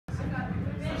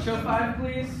Show 5,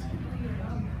 please.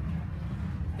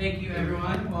 Thank you,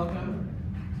 everyone. Welcome.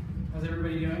 How's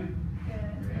everybody doing?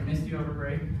 Good. I missed you over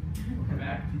break. Welcome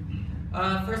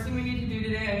back. First thing we need to do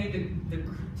today, I need the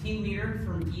team leader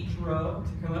from each row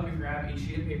to come up and grab a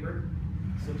sheet of paper.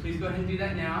 So please go ahead and do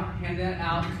that now. Hand that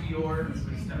out to your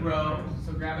row.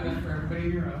 So grab enough for everybody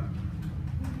in your row.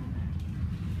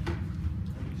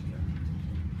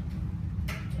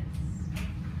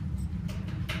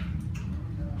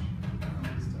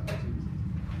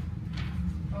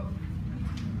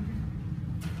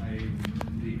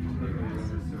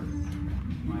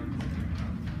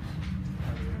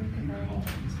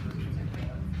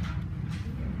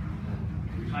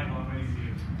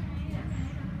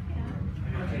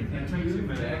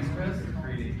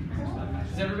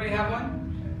 Does everybody have one?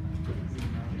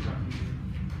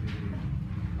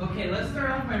 Okay, let's start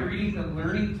off by reading the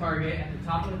learning target at the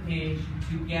top of the page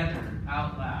together,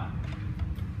 out loud.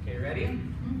 Okay, ready?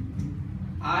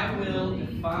 I will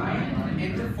define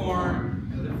and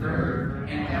perform the verb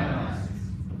analyze.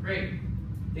 Great.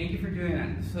 Thank you for doing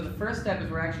that. So the first step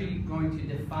is we're actually going to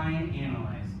define and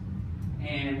analyze.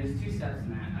 And there's 2 steps in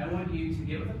that. I want you to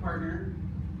get with a partner,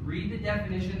 read the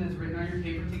definition that's written on your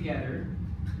paper together,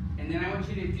 and then I want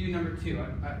you to do number 2.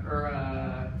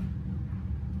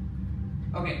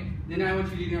 Then I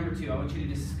want you to do number 2. I want you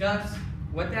to discuss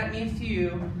what that means to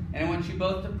you, and I want you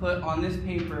both to put on this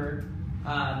paper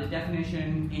the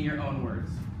definition in your own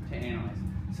words to analyze.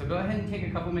 So go ahead and take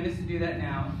a couple minutes to do that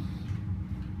now,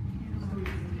 and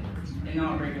then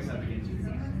I'll break us up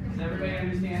again. Does everybody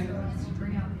understand?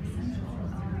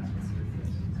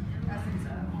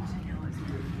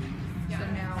 So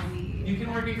now you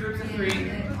can work in groups of 3.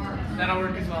 That'll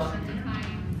work as well.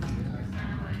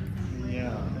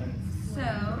 Yeah. So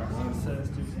it says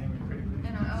to examine critically.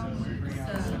 In our own words.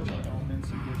 Essential elements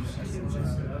of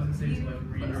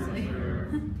critically.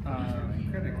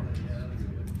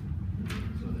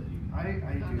 I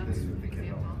do this with the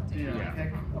kid all the time. Yeah.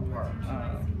 Pick apart.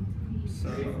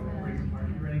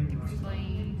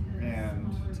 And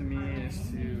to me it's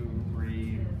to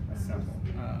reassemble.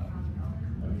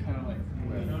 Kind of like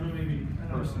with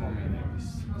personal meanings.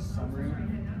 Summary.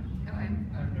 Okay.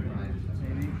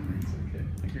 Maybe.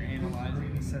 Like you're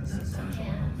analyzing the sense of essential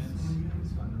elements.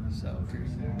 So if you're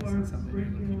analyzing something,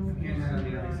 you're looking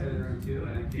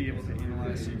to be able to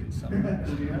analyze so you can summarize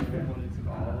what it's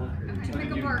involved. Okay.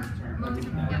 Pick apart most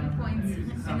important points and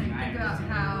then think about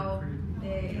how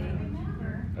they.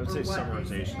 I would say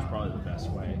summarization is probably the best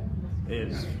way. I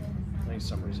think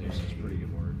summarization is a pretty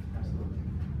good word.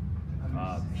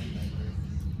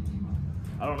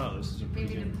 I don't know. This is a pretty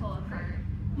Maybe good. to pull apart.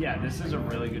 Yeah, this is a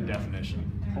really good definition.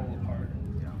 Pull apart.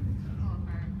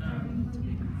 Pull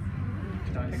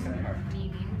apart. Pick apart.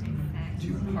 Meaning,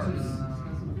 Two parts.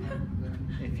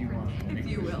 If you want. if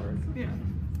you will. Yeah.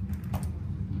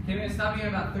 Okay, I'm going to stop you in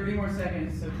about 30 more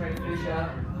seconds, so try to finish up.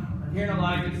 I'm hearing a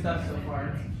lot of good stuff so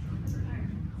far.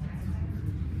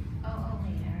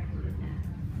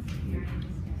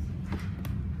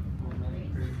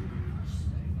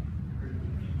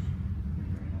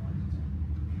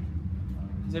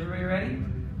 Is everybody ready?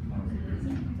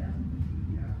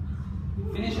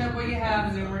 Finish up what you have,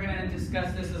 and then we're going to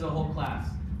discuss this as a whole class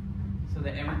so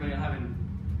that everybody will have an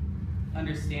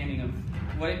understanding of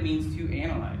what it means to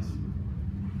analyze.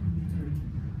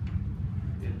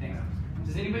 Good, thanks.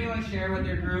 Does anybody want to share what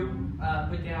their group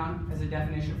put down as a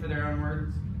definition for their own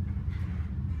words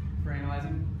for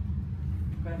analyzing?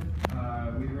 Go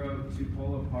ahead. We wrote to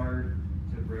pull apart,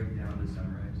 to break down, to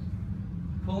summarize.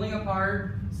 Pulling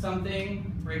apart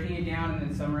something, breaking it down, and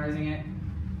then summarizing it.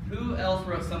 Who else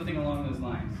wrote something along those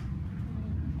lines?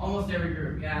 Almost every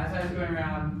group. Yeah, as I was going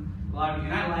around, a lot of you,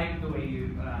 and I like the way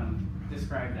you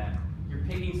described that. You're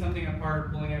picking something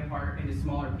apart, pulling it apart into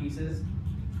smaller pieces.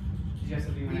 Did you have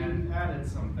something you want to add? Added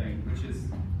something, which is,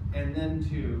 and then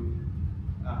to,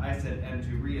 I said, and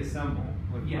to reassemble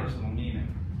with personal meaning.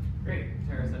 Great.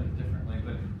 Tara said it differently,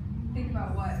 but Think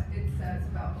about what it says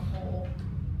about the whole.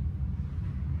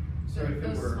 so if it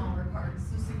Those were, smaller parts,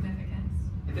 the significance.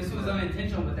 This was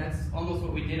unintentional, but that's almost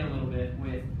what we did a little bit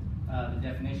with the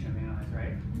definition of analyze,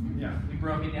 right? yeah, We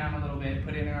broke it down a little bit,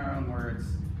 put it in our own words,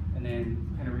 and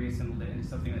then kind of reassembled it into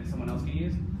something that someone else can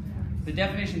use. The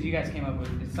definitions you guys came up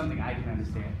with is something I can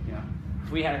understand. You know,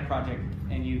 if we had a project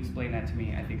and you explained that to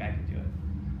me, I think I could do it.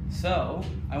 So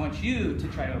I want you to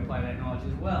try to apply that knowledge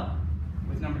as well.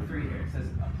 With number 3 here, it says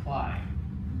apply.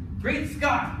 Great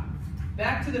Scott!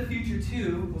 Back to the Future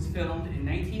 2 was filmed in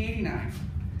 1989.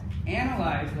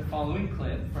 Analyze the following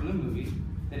clip from the movie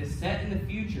that is set in the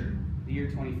future, the year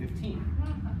 2015.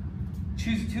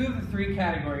 choose 2 of the 3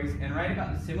 categories and write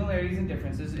about the similarities and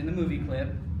differences in the movie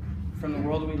clip from the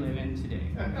world we live in today.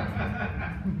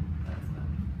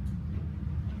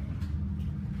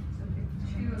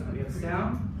 We have this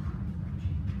down.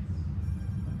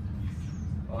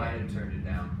 Oh, I had turned it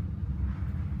down.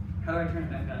 How do I turn it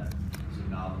back up? There's a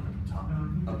knob on the top.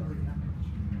 Oh.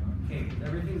 Okay,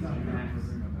 everything's on max.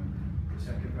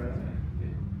 Second president.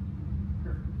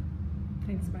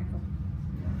 Thanks, Michael.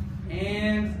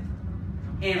 And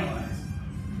analyze.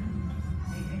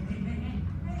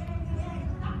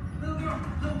 Little girl,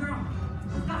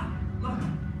 stop, look,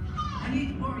 I need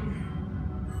to borrow you.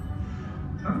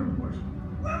 Cover report.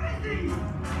 Where is he?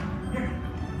 Here.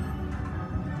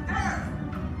 There!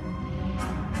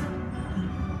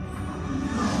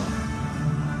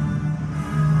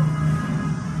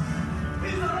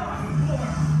 He's not on the floor!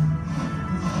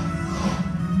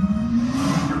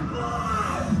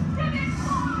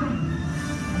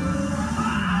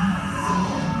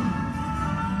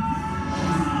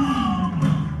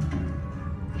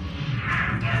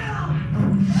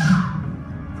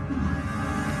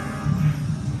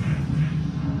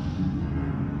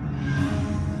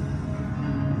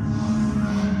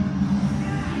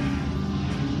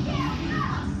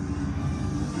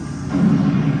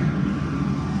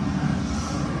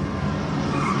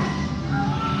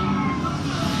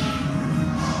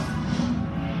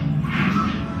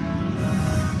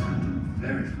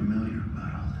 Very familiar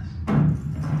about all this.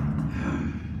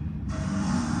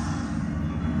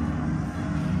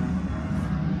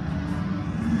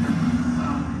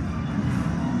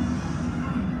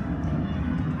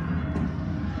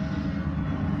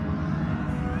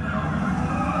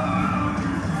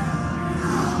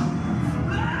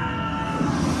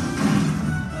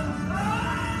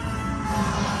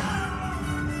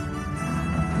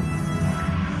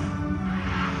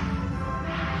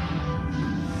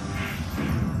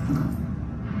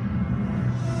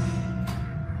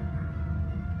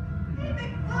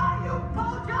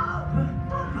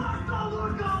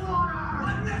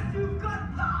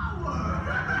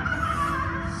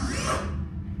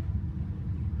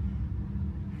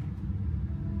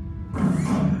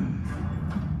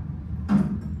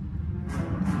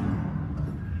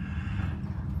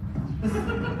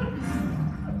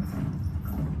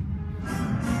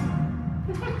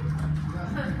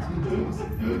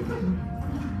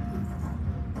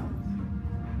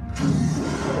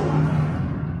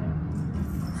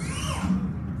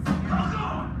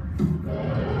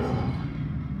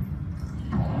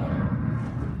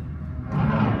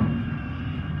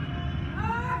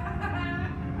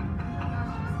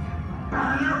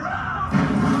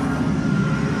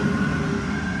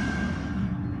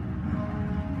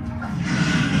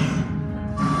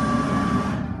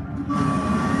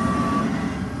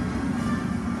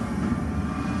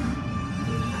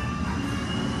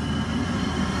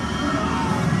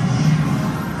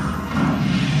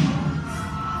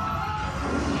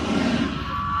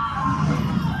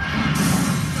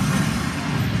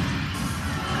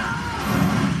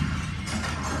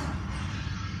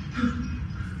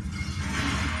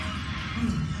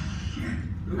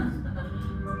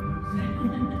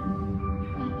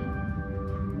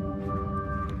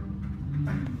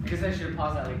 I guess I should have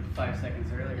paused that like 5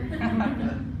 seconds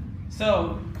earlier.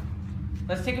 So,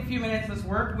 let's take a few minutes, let's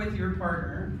work with your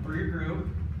partner or your group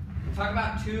and talk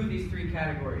about 2 of these 3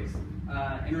 categories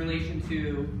in relation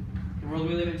to the world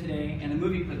we live in today and the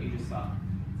movie clip you just saw.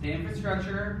 The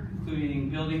infrastructure, including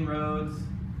building roads,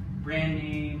 brand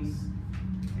names,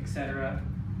 etc.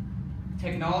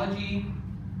 Technology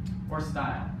or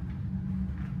style.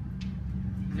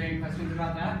 Is there any questions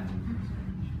about that?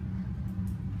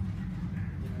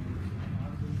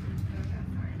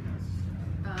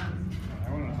 I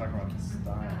want to talk about the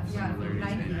style.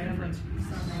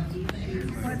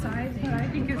 What I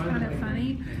think is kind of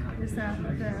funny is that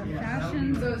the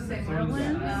fashions of the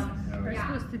villains are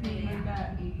supposed to be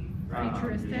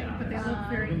futuristic, but they look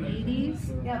very 80s.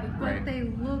 But they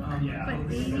look, but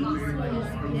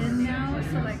 80s is in now,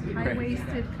 so like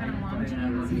high-waisted kind of long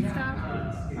jeans and stuff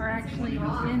are actually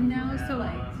in now, so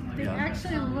like they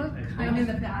actually look kind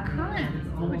of current,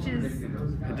 which is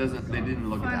It doesn't. They didn't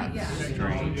look funny. that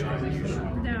strange.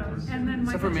 No, and then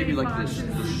Except for maybe like the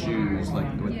shoes,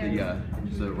 like with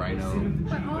the rhino.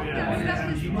 But all that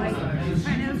stuff is like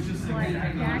kind of like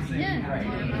back in.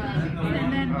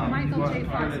 And then Michael J.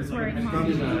 Fox is wearing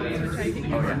mommy jeans, which I think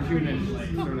is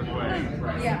Cartoonish sort of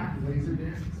way. yeah.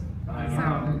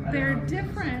 So they're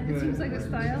different. It seems like the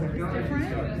style is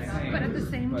different, but at the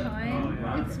same time,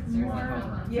 it's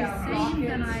more the same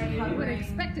than I would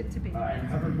expect it to be. Right.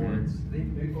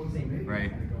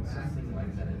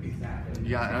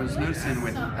 Yeah, and I was noticing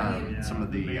with some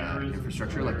of the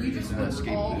infrastructure, like the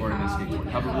skateboard and the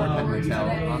skateboard hoverboard had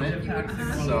Mattel on it,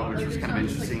 so which was kind of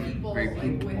interesting, very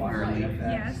pink, girly.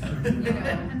 Yes.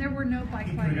 And there were no bike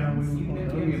lanes.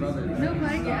 No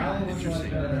bike lanes.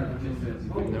 Interesting.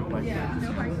 No bike lanes.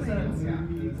 No bike lanes.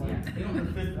 They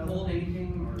don't hold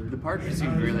anything or. The park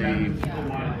seemed really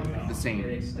the same.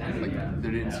 Like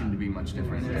there didn't seem to be much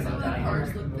difference. Some of the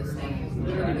cars look the same.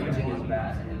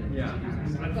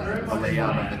 The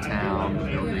layout of the town, the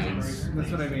buildings.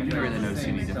 That's what I mean. You don't really notice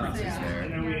any differences there.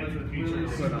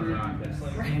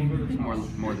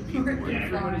 More the people were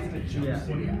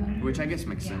different. Which I guess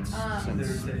makes sense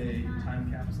since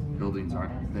buildings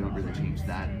they don't really change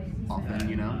that often,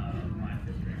 you know?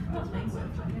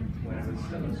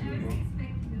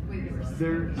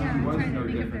 There Yeah, I'm was trying no to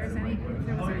think if there was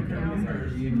anything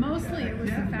else. Mostly it was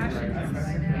the fashion that I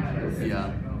noticed.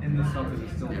 Yeah. in the Celtics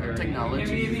is still Yeah, very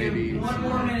technology, maybe one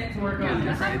more minute to work on yeah, this.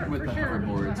 different with the For sure,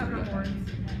 hoverboards and the,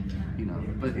 hoverboards. you know,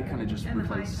 but it kind of just And the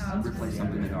replaced high tops.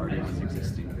 something that already was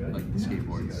existing, like the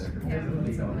skateboards,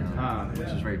 which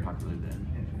is very popular then.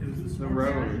 the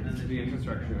road, the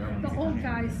infrastructure. The old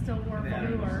guys still wore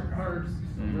velour.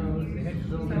 The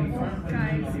old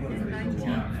guys in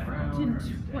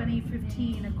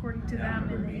 2015, according to them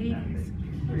in the 80s,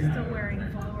 were still wearing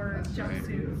velour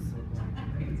jumpsuits.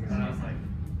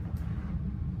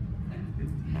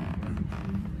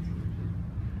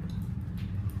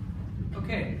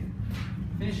 Okay,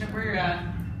 finish up where you're at.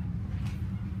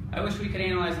 I wish we could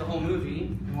analyze the whole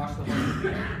movie and watch the whole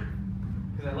movie.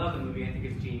 Because I love the movie, I think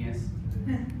it's genius.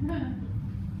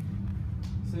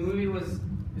 So the movie was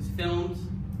filmed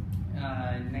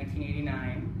in 1989.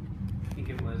 I think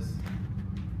it was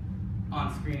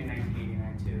on screen in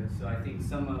 1989 too. So I think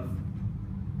some of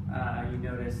you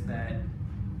noticed that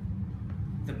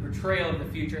the portrayal of the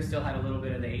future still had a little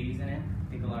bit of the 80s in it.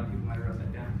 I think a lot of people might have wrote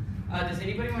that down. Does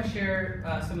anybody want to share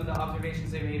some of the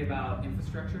observations they made about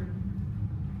infrastructure?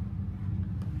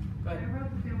 Go I ahead. wrote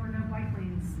that there were no bike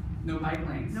lanes. No bike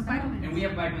lanes. No bike lanes. And we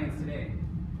have bike lanes today.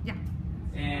 Yeah.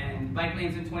 And bike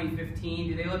lanes in 2015,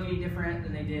 do they look any different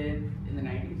than they did in the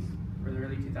 90s or the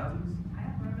early 2000s? I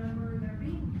don't remember there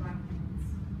being bike lanes.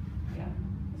 Yeah,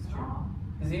 that's true.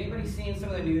 Has anybody seen some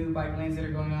of the new bike lanes that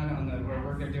are going on the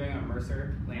work they're doing on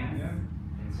Mercer Lanes? Yeah.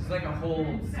 It's just like a whole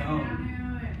Second zone. Avenue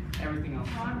and Everything else.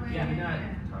 Broadway. Yeah,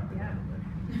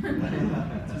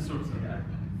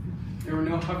 there were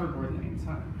no hoverboard lanes,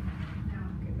 huh?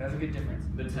 Okay, that's a good difference.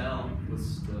 The town was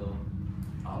still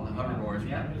on the hoverboards.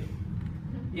 Yeah.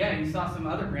 Yeah, you saw some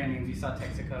other brand names. You saw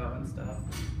Texaco and stuff.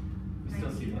 We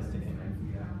still see those today.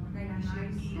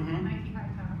 Mhm. Nike high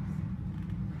tops.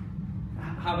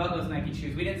 How about those Nike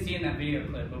shoes? We didn't see in that video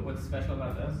clip, but what's special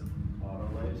about those? Auto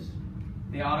lace.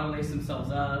 They auto lace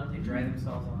themselves up. They dry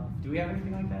themselves off. Do we have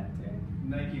anything like that today?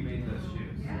 Nike made those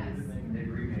shoes. Yes. They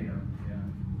remade them.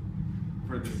 Yeah.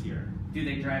 For this year. Do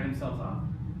they dry themselves off?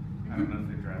 I don't know if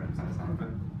they drive themselves on, but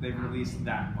they've released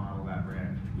that model, that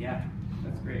brand. Yeah,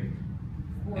 that's great.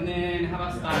 And then how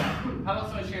about style? How about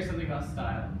someone share something about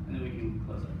style, and then we can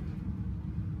close up.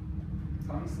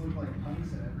 Punks look like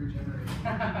punks in every generation.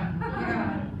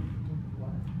 Yeah.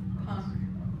 Punk.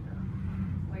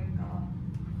 Like golf.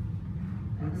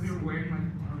 They were wearing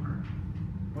like armor.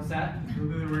 What's that? They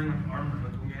were wearing like armor,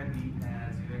 like when we had knee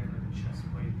pads, you had like a chest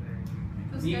plate thing.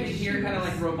 Those You guys' could hear kind of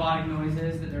shoes. like robotic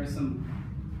noises. That there's some.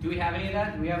 Do we have any of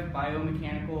that? Do we have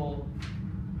biomechanical,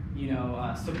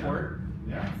 support?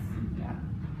 Yeah. Yeah.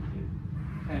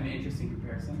 Kind of an interesting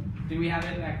comparison. Did we have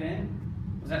it back then?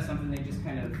 Was that something they just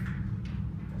kind of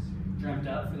dreamt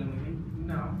up for the movie?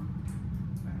 No.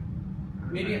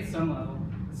 Maybe at some level.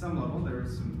 At some level, there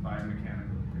was some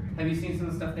biomechanical. Have you seen some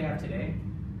of the stuff they have today?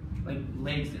 Like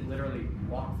legs that literally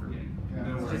walk for me.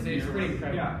 It's pretty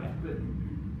incredible. Yeah, but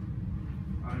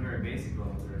on a very basic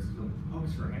level, there's still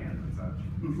hooks for hands and such.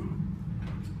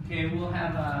 Okay, we'll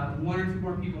have one or two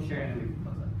more people sharing and we can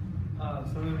close up.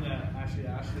 Something that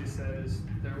Ashley said is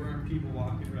there weren't people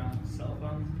walking around with cell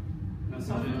phones, No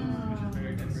cell phones. which is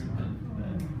very different than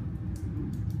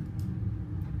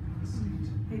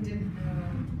They didn't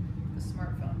know the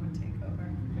smartphone would take over.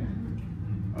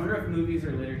 I wonder if movies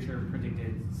or literature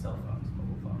predicted cell phones,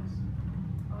 mobile phones.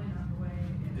 Probably not the way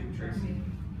Dick it Tracy.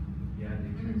 Yeah,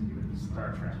 Dick Tracy with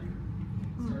Star Trek.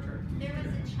 Star Trek. There was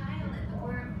a child at the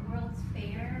World's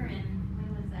Fair, and when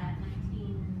was that?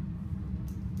 19.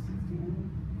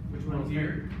 Which one's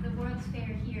here? The World's Fair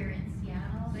here in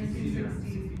Seattle. It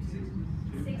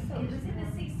was in the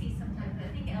 60s sometime, but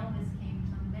I think Elvis came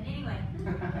or something. But anyway,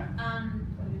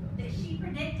 that she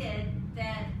predicted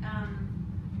that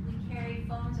we carry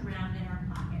phones around in our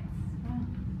pockets.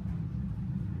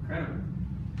 Incredible.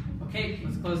 Okay,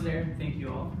 let's close there. Thank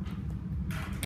you all.